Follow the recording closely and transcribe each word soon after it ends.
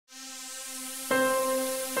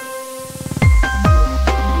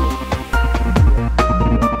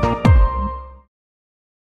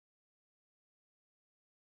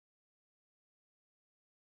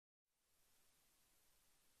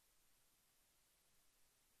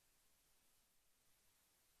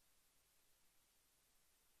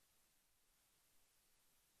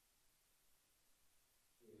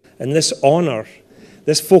And this honour,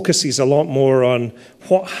 this focuses a lot more on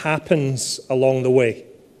what happens along the way.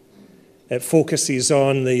 It focuses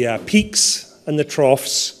on the peaks and the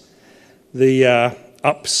troughs, the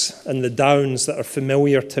ups and the downs that are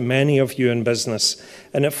familiar to many of you in business.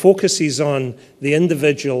 And it focuses on the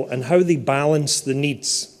individual and how they balance the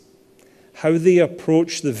needs, how they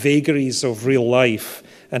approach the vagaries of real life,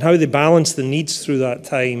 and how they balance the needs through that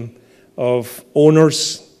time of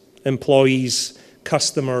owners, employees,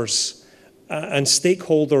 customers, and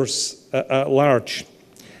stakeholders at large.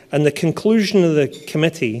 And the conclusion of the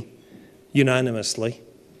committee, unanimously,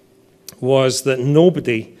 was that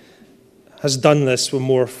nobody has done this with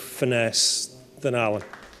more finesse than Alan.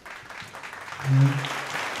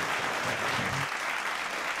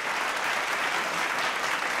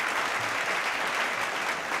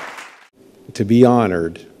 To be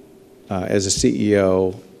honored as a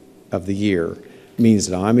CEO of the year means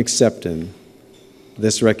that I'm accepting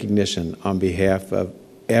this recognition on behalf of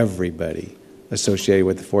everybody associated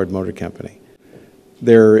with the Ford Motor Company.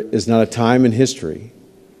 There is not a time in history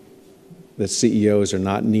that CEOs are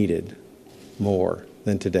not needed more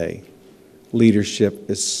than today. Leadership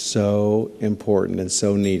is so important and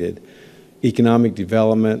so needed. Economic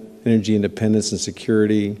development, energy independence and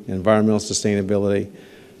security, environmental sustainability,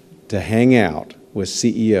 to hang out with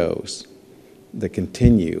CEOs that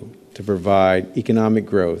continue to provide economic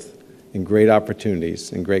growth and great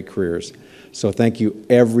opportunities and great careers. So thank you,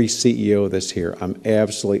 every CEO that's here. I'm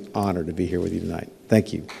absolutely honored to be here with you tonight.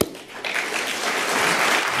 Thank you.